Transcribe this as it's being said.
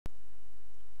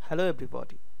Hello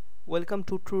everybody, welcome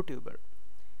to TrueTuber.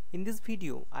 In this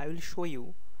video I will show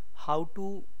you how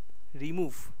to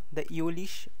remove the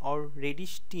yellowish or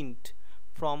reddish tint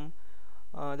from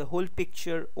the whole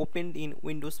picture opened in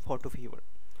Windows Photo Viewer.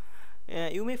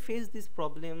 You may face this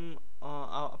problem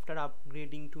after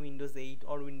upgrading to Windows 8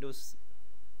 or Windows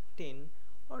 10,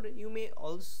 or you may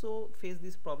also face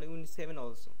this problem in Windows 7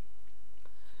 also.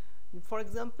 For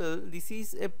example, this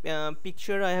is a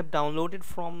picture I have downloaded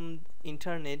from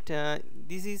internet.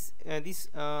 This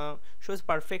shows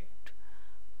perfect,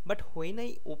 but when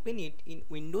I open it in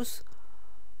Windows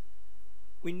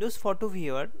Photo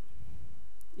Viewer,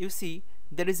 you see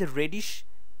there is a reddish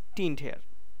tint here.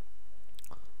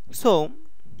 So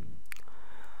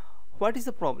what is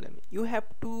the problem? You have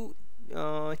to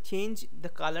change the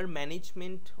color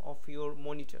management of your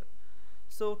monitor.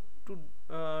 So to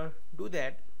do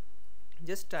that,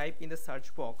 just type in the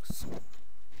search box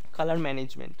color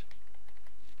management.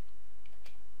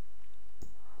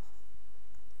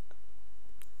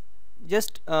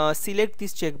 Just select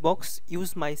this checkbox,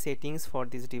 use my settings for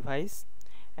this device,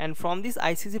 and from this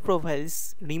ICC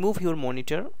profiles remove your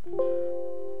monitor,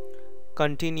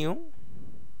 continue,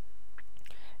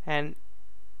 and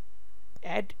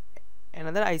add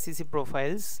another ICC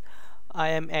profiles. I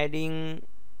am adding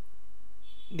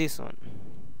this one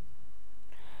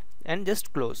and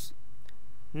just close.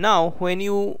 Now when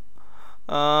you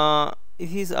it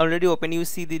is already open, you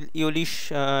see the yellowish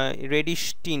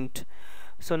reddish tint.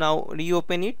 So now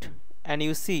reopen it and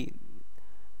you see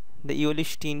the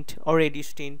yellowish tint or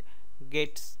reddish tint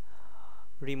gets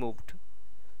removed.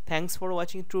 Thanks for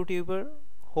watching TrueTuber.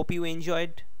 Hope you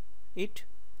enjoyed it.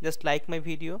 Just like my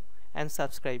video and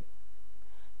subscribe.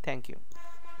 Thank you.